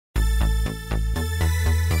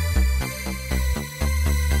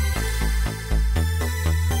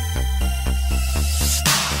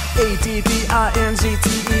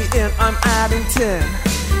A-D-D-I-N-G-T-E-N, I'm adding 10.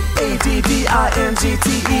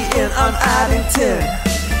 A-D-D-I-N-G-T-E-N, I'm adding 10.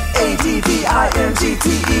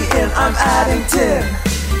 A-D-D-I-N-G-T-E-N, I'm adding 10.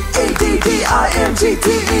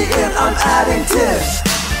 A-D-D-I-N-G-T-E-N, I'm adding 10.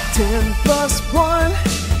 10 plus 1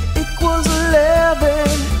 equals 11.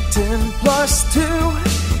 10 plus 2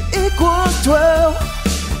 equals 12.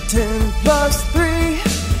 10 plus 3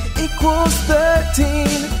 equals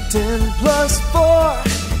 13. 10 plus 4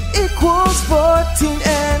 equals 14.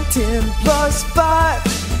 And 10 plus 5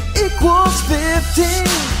 equals 15.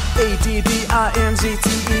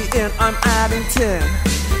 A-D-D-I-N-G-T-E-N, I'm adding 10.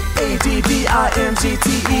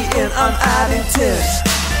 A-D-D-I-N-G-T-E-N, I'm adding 10.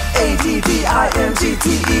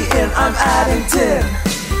 A-D-D-I-N-G-T-E-N, I'm adding 10.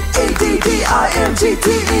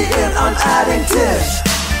 A-D-D-I-N-G-T-E-N, I'm adding 10.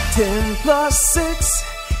 10 plus 6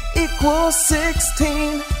 equals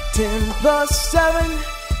 16. 10 plus 7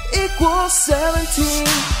 equals 17.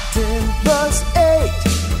 10 plus 8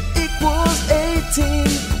 equals 18.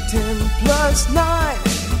 10 plus 9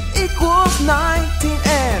 equals 19.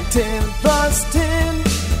 And 10 plus 10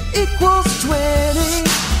 equals 20.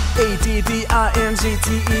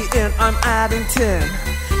 A-D-D-I-N-G-T-E-N, I'm adding 10.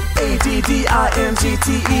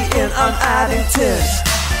 A-D-D-I-N-G-T-E-N, I'm adding 10.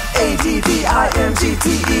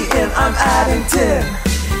 A-D-D-I-N-G-T-E-N, I'm adding 10.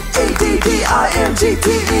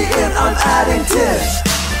 A-D-D-I-N-G-T-E-N, I'm adding 10.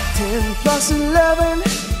 10 plus 11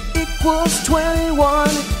 equals 21.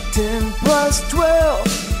 10 plus 12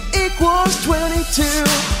 equals 22.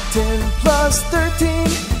 10 plus 13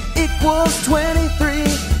 equals 23.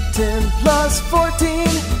 10 plus 14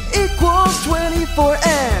 equals 24.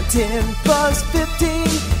 And 10 plus 15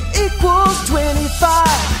 equals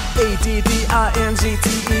 25.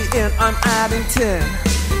 A-D-D-I-N-G-T-E-N, I'm adding 10.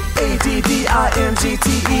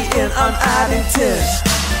 A-D-D-I-N-G-T-E-N, I'm adding 10.